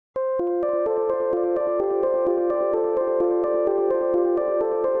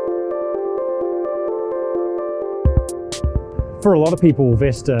For a lot of people,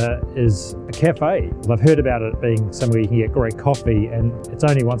 VESTA is a cafe. I've heard about it being somewhere you can get great coffee, and it's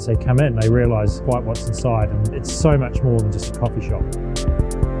only once they come in they realise quite what's inside, and it's so much more than just a coffee shop.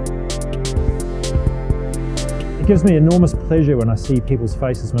 It gives me enormous pleasure when I see people's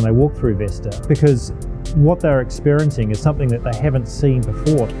faces when they walk through VESTA, because what they're experiencing is something that they haven't seen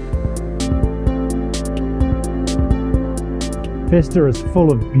before. VESTA is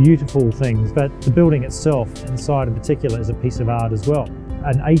full of beautiful things, but the building itself, inside in particular, is a piece of art as well.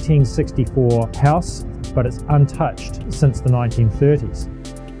 An 1864 house, but it's untouched since the 1930s.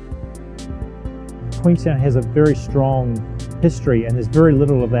 Queenstown has a very strong history, and there's very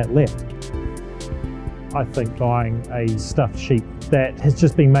little of that left. I think buying a stuffed sheep that has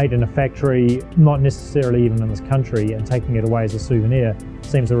just been made in a factory, not necessarily even in this country, and taking it away as a souvenir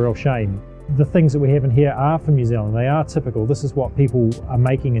seems a real shame. The things that we have in here are from New Zealand. They are typical. This is what people are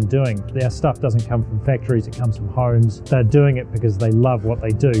making and doing. Their stuff doesn't come from factories, it comes from homes. They're doing it because they love what they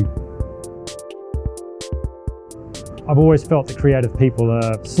do. I've always felt that creative people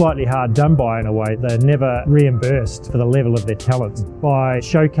are slightly hard done by in a way. They're never reimbursed for the level of their talents. By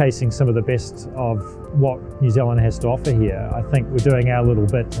showcasing some of the best of what New Zealand has to offer here, I think we're doing our little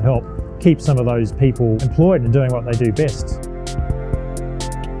bit to help keep some of those people employed and doing what they do best.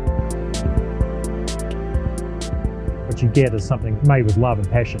 What you get is something made with love and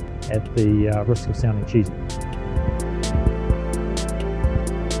passion, at the risk of sounding cheesy.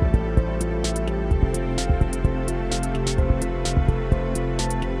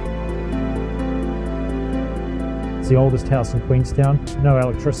 It's the oldest house in Queenstown. No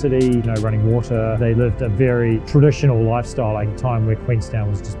electricity, no running water. They lived a very traditional lifestyle at a time where Queenstown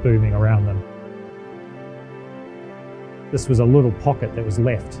was just booming around them. This was a little pocket that was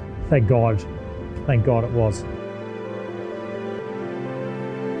left. Thank God it was.